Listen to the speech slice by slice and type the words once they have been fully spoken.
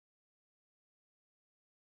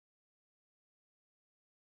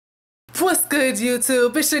What's good,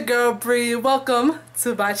 YouTube? It's your girl Bree. Welcome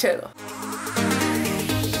to my channel.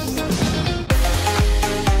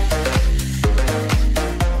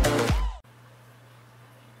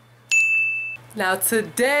 Now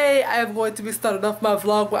today I am going to be starting off my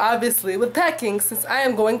vlog obviously with packing, since I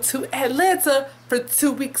am going to Atlanta for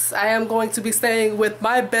 2 weeks. I am going to be staying with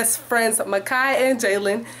my best friends Kai and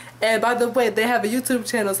Jalen. And by the way, they have a YouTube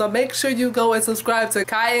channel, so make sure you go and subscribe to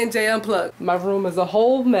Kai and Jay Unplugged. My room is a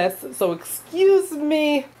whole mess, so excuse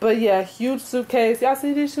me. But yeah, huge suitcase. Y'all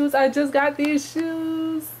see these shoes? I just got these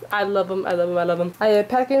shoes. I love them, I love them, I love them. I am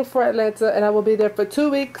packing for Atlanta and I will be there for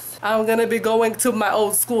 2 weeks. I'm gonna be going to my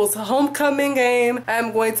old school's homecoming game.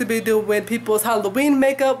 I'm going to be doing people's Halloween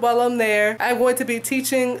makeup while I'm there. I'm going to be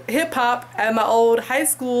teaching hip hop at my old high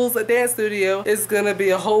school's dance studio. It's gonna be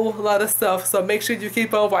a whole lot of stuff, so make sure you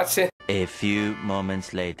keep on watching. A few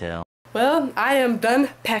moments later. Well, I am done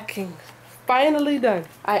packing. Finally done.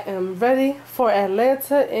 I am ready for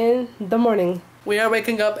Atlanta in the morning. We are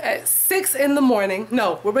waking up at 6 in the morning.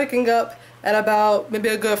 No, we're waking up at about maybe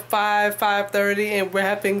a good 5:30, and we're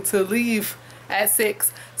having to leave at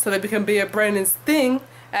 6 so that we can be at Brandon's thing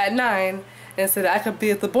at 9, and so that I could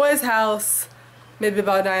be at the boys' house maybe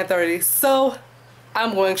about 9:30. So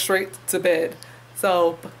I'm going straight to bed.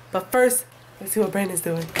 So, but first, let's see what Brandon's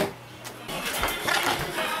doing.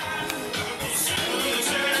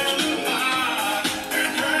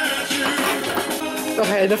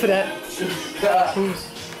 Okay, enough of that.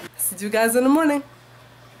 See you guys in the morning.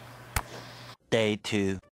 Day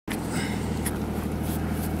 2.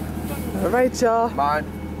 Alright, y'all.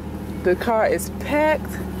 The car is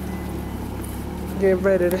packed. Getting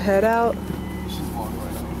ready to head out. She's walking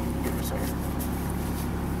right now. Give her a second.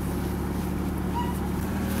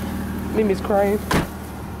 Mimi's crying.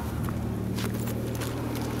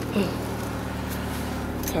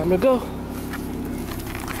 Time to go.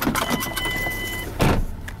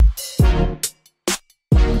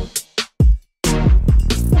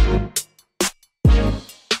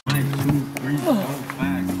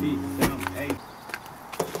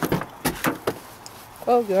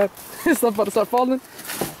 Oh god, it's about to start falling.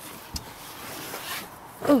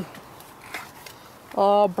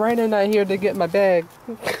 Oh, Brandon not here to get my bag.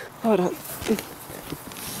 Hold on.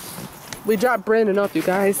 We dropped Brandon off, you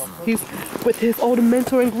guys. He's with his old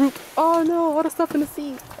mentoring group. Oh no, all the stuff in the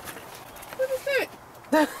seat. What is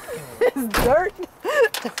that? It's dirt.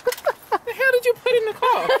 What the hell did you put in the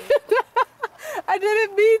car? I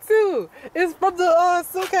didn't mean to. It's from the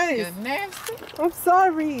suitcase. You're nasty. I'm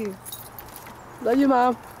sorry. Love you,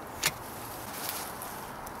 Mom.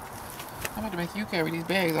 I'm about to make you carry these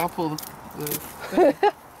bags. I'll pull the You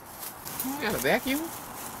got a vacuum?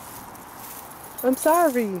 I'm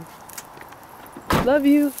sorry. Love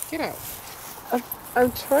you. Get out.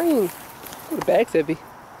 I'm trying. Oh, the bag's heavy.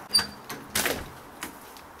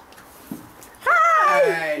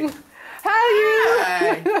 Hi. How are you?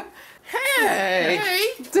 Hey. Hey.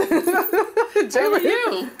 How are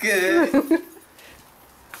you? Good.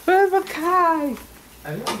 Where's my Kai?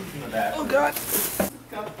 Oh God.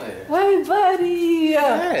 Hey, buddy.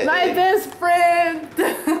 Hey. My best friend.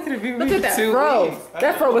 Look at that fro.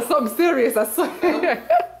 That fro was something serious, I swear.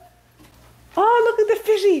 Oh, look at the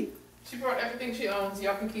fishy. She brought everything she owns.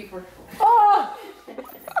 Y'all can keep her. Oh.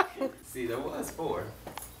 See, there was 4.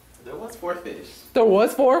 There was 4 fish. There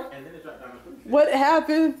was 4? And then it dropped down to 3 fish. What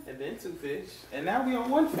happened? And then 2 fish. And now we on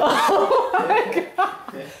 1 fish. Oh my God.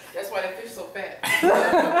 That's why that fish so fat.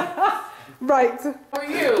 Right. How are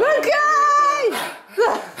you? Look, guys!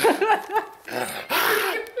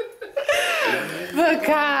 Look,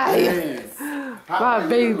 guys. My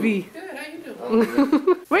baby. Good. How you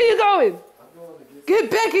doing? Where you going?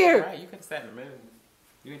 Get back here. Right, you could have sat in the middle.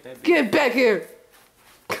 You ain't that big. Get back here.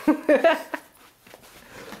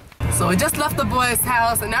 So we just left the boys'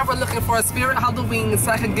 house and now we're looking for a spirit Halloween so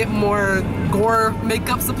I can get more gore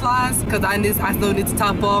makeup supplies, because I still need to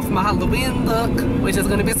top off my Halloween look, which is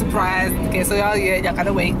gonna be a surprise. Okay, so y'all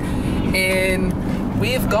gotta wait. And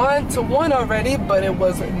we've gone to one already, but it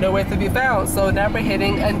was nowhere to be found. So now we're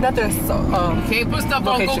hitting another Can't put stuff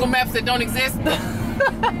on Google Maps that don't exist.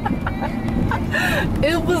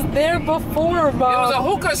 It was there before, Mom. It was a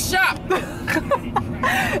hookah shop.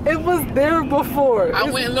 It was there before. I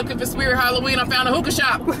went looking for Spirit Halloween. I found a hookah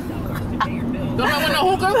shop. Don't I want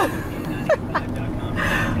no hookah?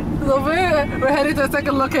 So we're heading to the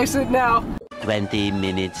second location now. 20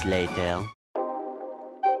 minutes later.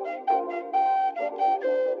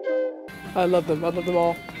 I love them. I love them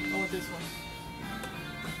all. I want this one.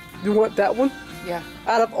 You want that one? Yeah.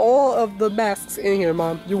 Out of all of the masks in here,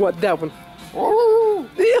 Mom, you want that one. Ooh.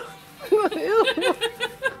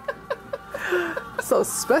 So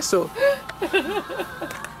so special.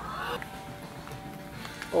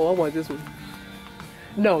 Oh, I want this one.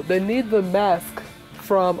 No, they need the mask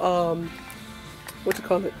from what you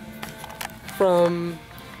call it? From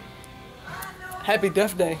Happy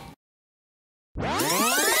Death Day.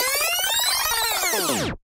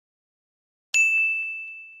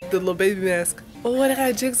 The little baby mask. Oh, they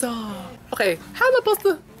got jigsaw. Okay, how am I supposed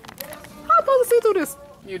to see through this?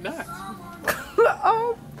 You're not.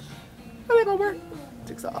 How they gonna work?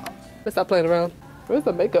 Jigsaw. Let's stop playing around. Where's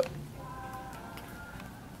the makeup?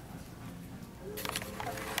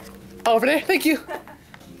 Over there, thank you.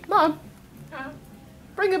 Mom,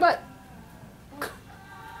 bring it back.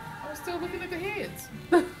 I was still looking at the heads.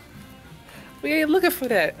 We ain't looking for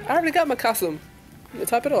that. I already got my costume. You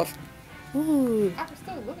top it off. Ooh. I can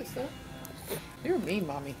still look at stuff. You're mean,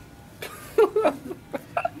 mommy.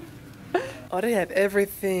 Oh, they have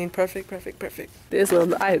everything. Perfect, perfect, perfect. This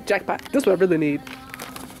one, I jackpot. This one I really need.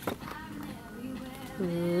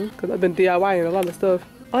 Because I've been DIYing a lot of stuff.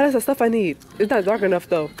 Oh, that's the stuff I need. It's not dark enough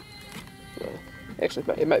though. Well, actually,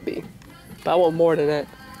 it might be. But I want more than that.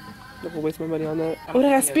 I'm not gonna waste my money on that. Oh, they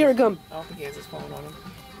got spirit gum. I don't think he has his phone on him.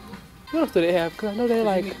 What else do they have? Because I know they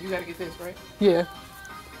like... You gotta get this, right? Yeah.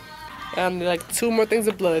 And like 2 more things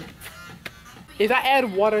of blood. If I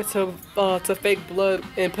add water to fake blood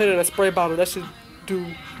and put it in a spray bottle, that should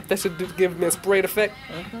give me a sprayed effect.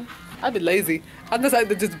 I'd be lazy. I decided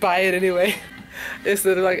to just buy it anyway,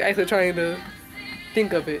 instead of like actually trying to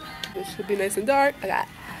think of it. It should be nice and dark. I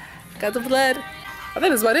got the blood. I think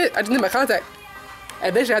that's about it. I just need my contact,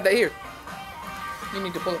 and they should have that here. You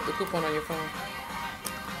need to pull up the coupon on your phone.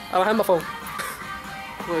 I don't have my phone.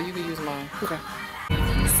 Well, you can use mine. Okay.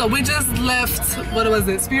 So we just left, what was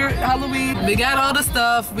it, Spirit Halloween. We got all the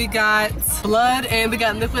stuff. We got blood and we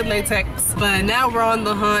got liquid latex. But now we're on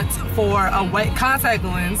the hunt for a white contact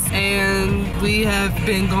lens. And we've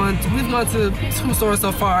gone to 2 stores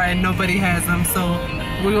so far and nobody has them. So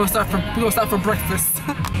we're gonna start for breakfast.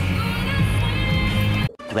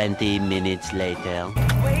 20 minutes later.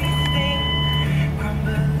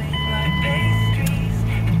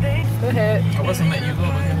 Go ahead. I wasn't letting you go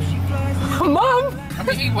again. Mom! I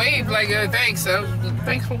mean, he waved like, thanks.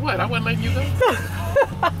 Thanks for what? I wasn't letting you go.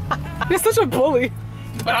 You're such a bully.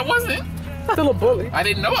 But I wasn't. Still a bully. I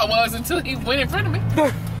didn't know I was until he went in front of me.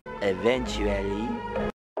 Eventually.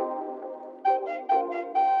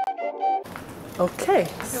 Okay, I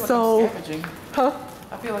feel so... like I'm scavenging. Huh?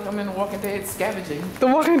 I feel like I'm in The Walking Dead scavenging. The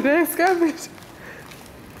Walking Dead scavenge.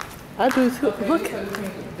 I do too. Okay, Look.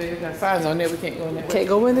 They got signs on there. We can't go in there. Can't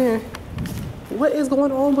go in there. What is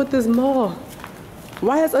going on with this mall?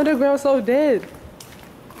 Why is Underground so dead?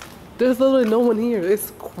 There's literally no one here. It's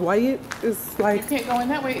quiet. It's You like... can't go in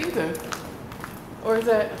that way either. Or is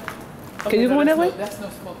that... Can you go in that way? That's no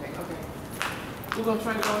smoking. Okay. We're going to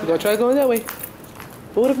try to go in We're gonna try going that way.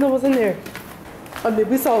 But what if no one's in there? I mean,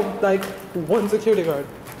 we saw like 1 security guard.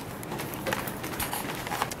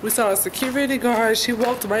 We saw a security guard. She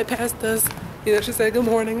walked right past us. You know, she said good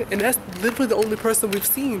morning. And that's literally the only person we've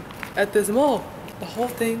seen at this mall. The whole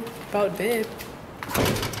thing about dead.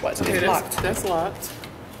 Watch, Okay, it's locked. that's locked.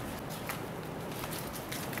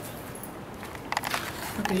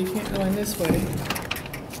 Okay, you can't go in this way.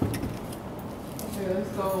 Okay, let's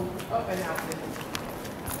go up and out there.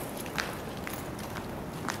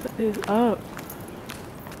 What is up?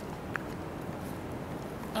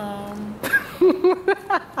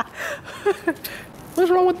 What's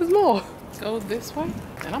wrong with this mall? Go this way.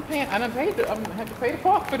 And I'm paying. I done paid. I'm gonna have to pay the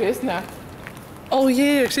park for this now. Oh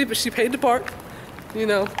yeah, she paid the park. You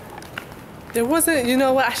know, there wasn't. You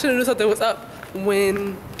know what? I should have knew something was up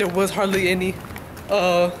when there was hardly any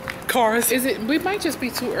cars. Is it? We might just be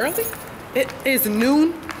too early. It is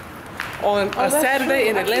noon on a that's Saturday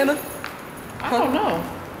true. in Atlanta. I don't know.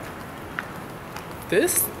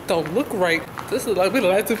 This don't look right. This is like we're the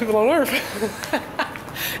last 2 people on earth.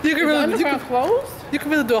 You can Is the really underground closed? you can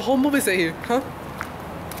really do a whole movie set here, huh?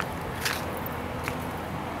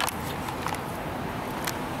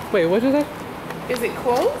 Wait, what did you say? Is it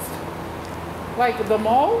closed? Like the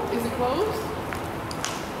mall? Is it closed?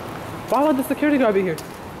 Why would the security guard be here?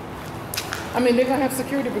 I mean, they're gonna have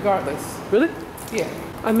security regardless. Really? Yeah.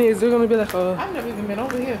 I mean, is there gonna be like a... I've never even been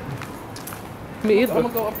over here. Me I'm either.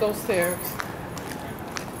 gonna go up those stairs.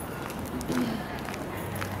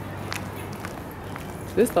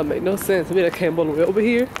 This don't make no sense. We that came all the way over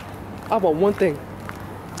here. I want one thing.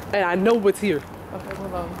 And I know what's here. Okay,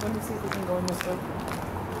 hold on. Let me see if we can go in this way.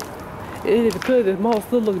 And if it could, this mall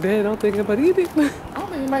still look dead. I don't think anybody eating. I don't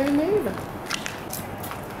think anybody in there either.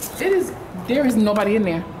 There is nobody in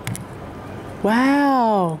there.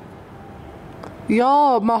 Wow.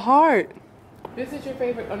 Y'all, my heart. Visit your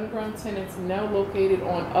favorite underground tenants now located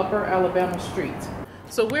on Upper Alabama Street.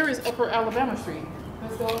 So where is Upper Alabama Street?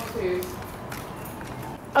 Let's go upstairs.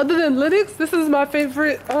 Other than Linux, this is my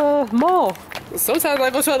favorite mall. Sometimes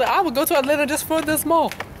I would go to Atlanta just for this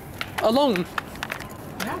mall. Alone.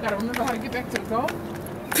 Now I gotta remember how to get back to the car.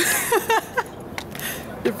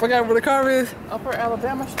 You forgot where the car is? Upper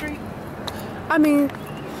Alabama Street? I mean,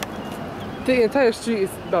 the entire street is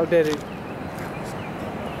about dead.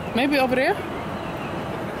 Maybe over there?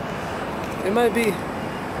 It might be.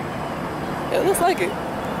 It looks like it.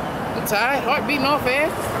 I'm tired, heart beating all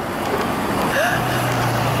fast.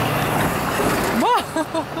 Mom!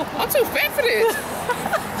 I'm too fat for this.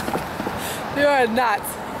 You are not.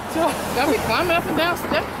 Got me climbing up and down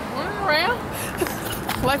steps, running around.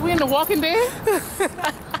 Like we in The Walking Dead.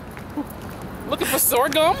 Looking for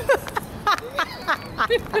sorghum.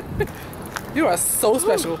 You are so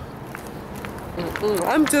special.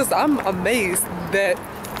 I'm amazed that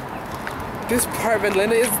this part of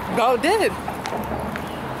Atlanta is about dead.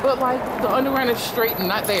 But like the underground is straight and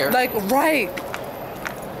not there. Like, right.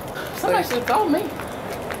 Somebody should have told me.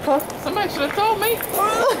 Huh? Somebody should have told me.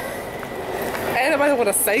 Ain't nobody want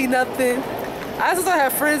to say nothing. I just don't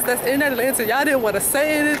have friends that's in Atlanta. Y'all didn't want to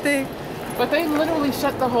say anything. But they literally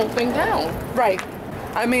shut the whole thing down. Right.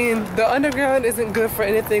 I mean, the underground isn't good for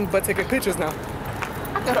anything but taking pictures now.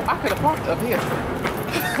 I could have parked up here.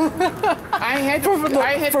 I ain't had to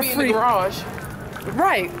be in the garage.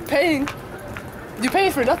 Right. Paying. You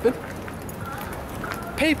paying for nothing.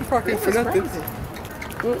 Pay for parking for nothing.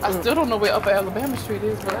 I still don't know where Upper Alabama Street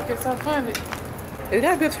is, but I guess I'll find it. It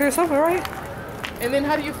gotta be up here somewhere, right? And then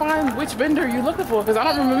how do you find which vendor you're looking for? Because I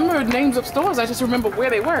don't remember names of stores. I just remember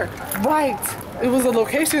where they were. Right. It was a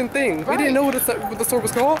location thing. Right. We didn't know what the store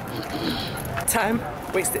was called. Time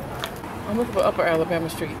wasted. I'm looking for Upper Alabama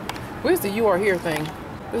Street. Where's the You Are Here thing?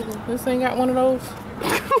 This thing got one of those?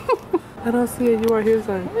 I don't see a You Are Here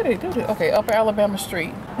sign. Where they do it? Okay, Upper Alabama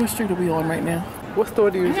Street. What street are we on right now? What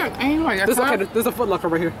store do you? There's There's a Foot Locker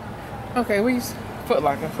right here. Okay, Foot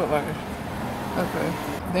Locker. Okay.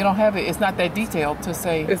 They don't have it. It's not that detailed to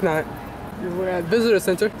say. It's not. We're at Visitor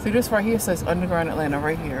Center. See, this right here says Underground Atlanta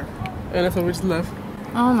right here. And that's when we just left.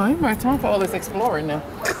 I don't know. You might time for all this exploring now.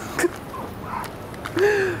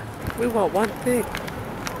 We want one thing.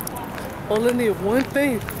 Only need one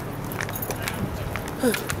thing.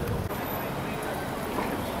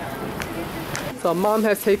 So Mom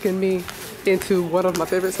has taken me into one of my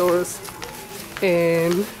favorite stores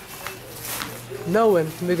and knowing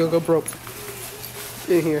we're gonna go broke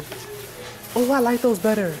in here. Oh, I like those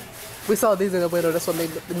better. We saw these in the window. That's what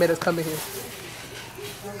made us come in here.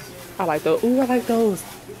 I like those. Ooh, I like those.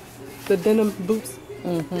 The denim boots.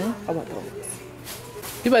 I want those.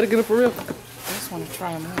 You better get them for real. I just want to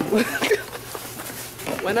try them out.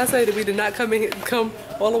 When I say that we did not come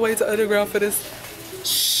all the way to Underground for this,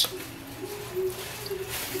 shh.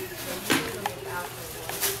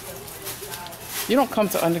 You don't come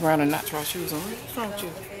to Underground and not try shoes on. What's wrong with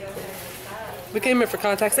you? We came here for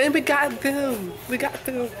contacts and we got them.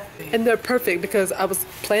 And they're perfect because I was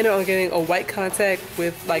planning on getting a white contact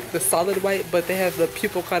with like the solid white, but they have the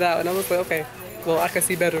pupil cut out. And I was like, okay, well, I can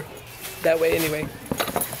see better that way anyway.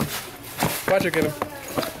 Watch her get them.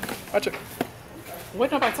 Watch her.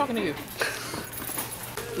 Wait, nobody talking to you.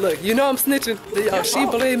 Look, you know I'm snitching. She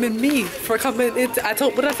blaming me for coming into.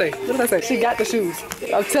 What did I say? She got the shoes.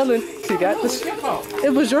 I'm telling. She got the shoes.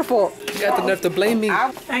 It was your fault. You got the nerve to blame me.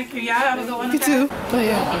 Thank you. Y'all have a good one. You too. Oh,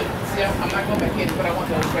 yeah, I'm not going back in, but I want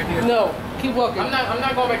those right here. No, keep walking. I'm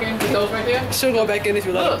not going back in with those right there. She'll go back in if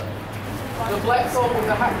you Look, like. the black sole with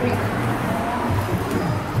the hot pink.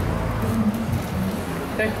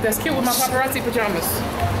 That's cute with my paparazzi pajamas.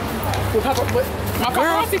 My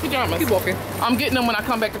paparazzi pajamas. Keep walking. I'm getting them when I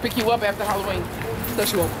come back to pick you up after Halloween. No,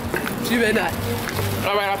 she won't. She better not.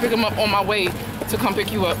 All right, I'll pick them up on my way to come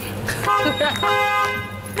pick you up.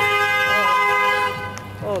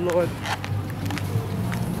 Oh, Lord.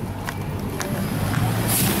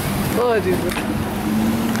 Lord Jesus.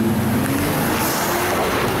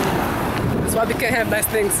 That's why we can't have nice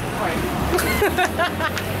things. Right.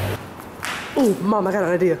 Ooh, Mom, I got an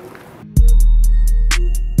idea.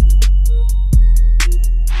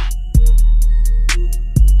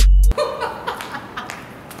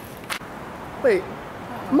 Wait,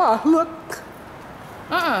 Ma, look.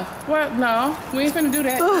 What? No, we ain't finna do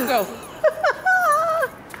that. Let's go.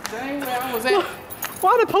 That ain't where I was at.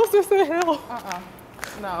 Why the poster say hell?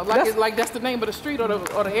 No, like that's the name of the street or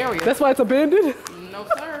the area. That's why it's abandoned? No,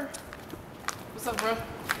 sir. What's up, bro?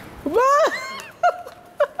 What?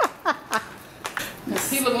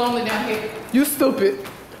 He look lonely down here. You stupid.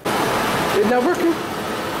 It's not working?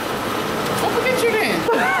 Don't forget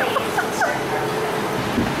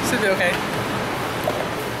Should be okay.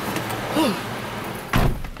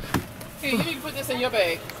 Here, you need to put this in your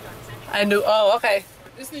bag. I knew. Oh, okay.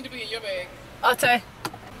 This need to be in your bag. I'll take.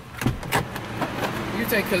 You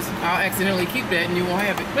take, because I'll accidentally keep that and you won't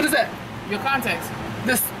have it. What is that? Your contacts.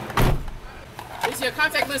 This. It's your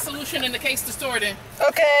contact list solution in the case to store it in.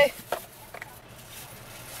 Okay.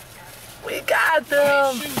 We got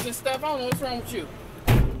them. Shoes and stuff. I don't know what's wrong with you.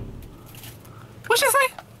 What you say?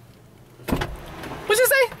 What you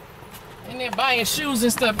say? And then buying shoes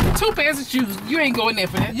and stuff. 2 pairs of shoes. You ain't going there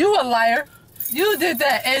for that. You a liar. You did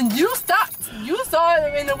that and you stopped. You saw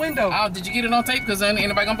it in the window. Oh, did you get it on tape? Because ain't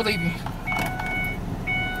nobody gonna believe you.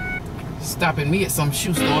 Stopping me at some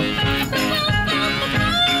shoe store.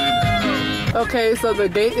 Okay, so the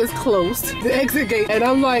gate is closed, the exit gate, and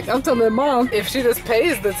I'm telling Mom, if she just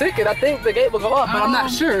pays the ticket, I think the gate will go up, but I'm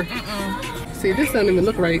not sure. See, this doesn't even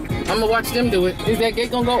look right. I'm gonna watch them do it. Is that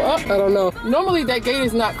gate gonna go up? I don't know. Normally that gate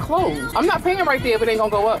is not closed. I'm not paying right there, but it ain't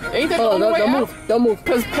gonna go up. Ain't that the only way don't out? move, don't move.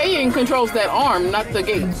 Cause paying controls that arm, not the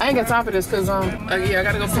gate. I ain't got time for this, cause yeah, I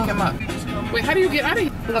gotta go pick him up. Wait, how do you get out of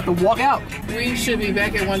here? We have to walk out. We should be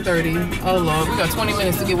back at 1:30. Oh Lord, we got 20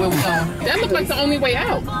 minutes to get where we're going. That looked like the only way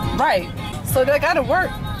out. Right. So that gotta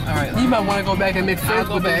work. All right. You might want to go back and make friends I'll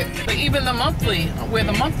go with back. But even the monthly, where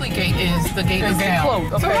the monthly gate is, the gate is down.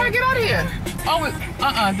 Closed. Okay. So how do I get out of here? Oh,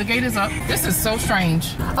 the gate is up. This is so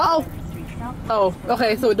strange. Oh. Oh,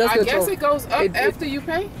 okay, so it does I control. guess it goes up after you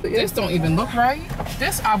pay. This don't even look right.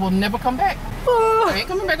 This, I will never come back. I ain't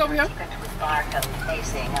coming back over here.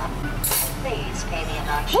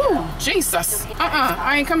 Woo, Jesus.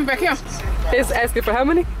 I ain't coming back here. It's asking for how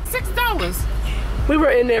many? $6. We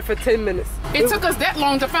were in there for 10 minutes. It took us that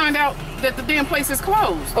long to find out that the damn place is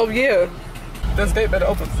closed. Oh, yeah. This gate better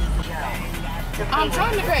open. I'm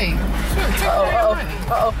trying to pay. Sure, take that money.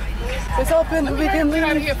 Uh-oh. It's open. We can Get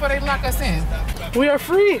out of leave. here before they lock us in. We are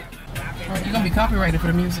free. You're gonna be copyrighted for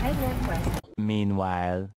the music.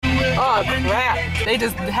 Meanwhile. Oh, crap. They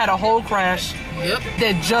just had a whole crash. Yep.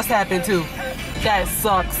 That just happened, too. That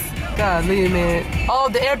sucks. Golly, man. Oh,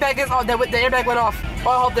 the airbag is on. The airbag went off. Oh,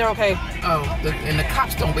 I hope they're okay. Oh, and the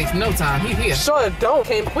cops don't waste no time. He here. Sure don't.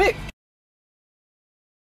 Came quick.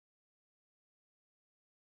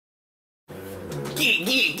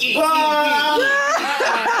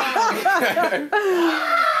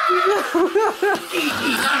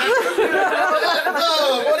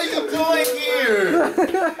 What are you doing here?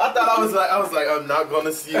 I thought I was like, I'm not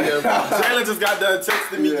gonna see him. Jalen just got done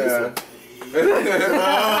texting me. Yeah.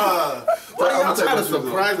 I'm trying to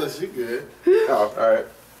surprise us. You good? Oh, all right.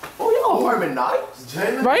 Oh, y'all warming nights,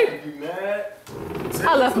 Jalen. Right? You mad?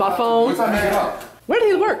 I left my phone. What time did you get up? Where did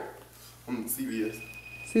he work? CVS.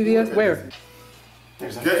 CVS? Where?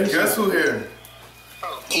 Guess who here?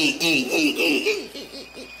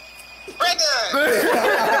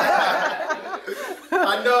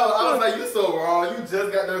 I know. I was like, you so wrong. You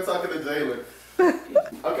just got done talking to Jalen.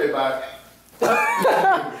 Okay, bye.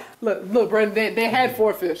 Look, Brandon, they had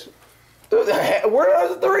 4 fish. Where are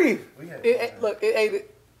the 3? Look, it ate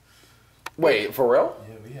it. Wait, for real?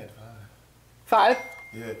 Yeah, we had 5? 5.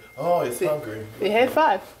 Yeah. Oh, it's hungry. It had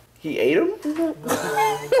 5. He ate them?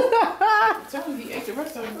 Tell him he ate the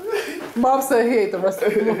rest of them. Mom said he ate the rest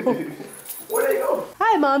of them. Where they go?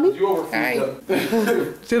 Hi, Mommy. You overfeed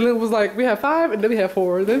them. Jalen was like, we have 5, and then we have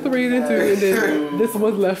 4, then 3, then 2, and then this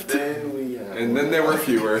was left. Then we have. And then there were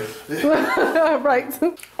fewer. Right.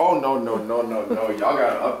 Oh, no. Y'all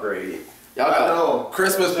got an upgrade. Y'all got know.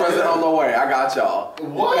 Christmas present on the way. I got y'all.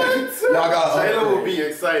 What? Y'all got an Jalen will upgrade. be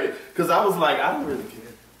excited. Because I was like, I don't really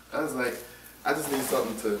care. I was like, I just need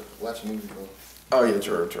something to watch a movie on. Oh, yeah,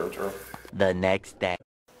 true. The next day.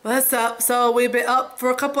 What's up? So we've been up for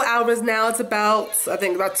a couple hours now. It's about, I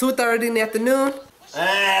think, about 2:30 in the afternoon.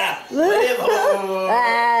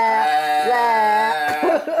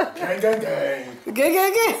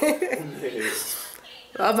 Gang.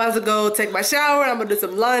 I'm about to go take my shower. I'm gonna do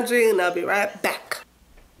some laundry, and I'll be right back.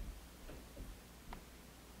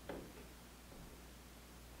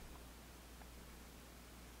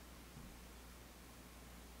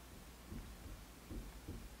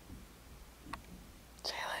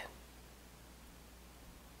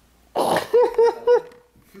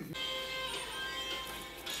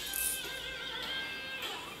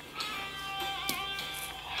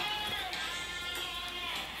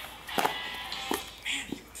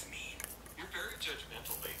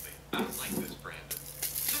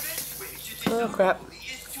 Oh crap.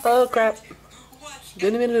 Oh crap.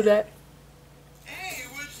 Didn't even do that.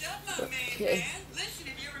 Okay.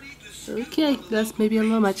 Okay, that's maybe a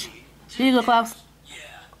little much. Here you go, Klaus.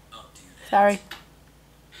 Sorry.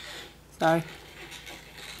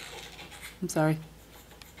 I'm sorry.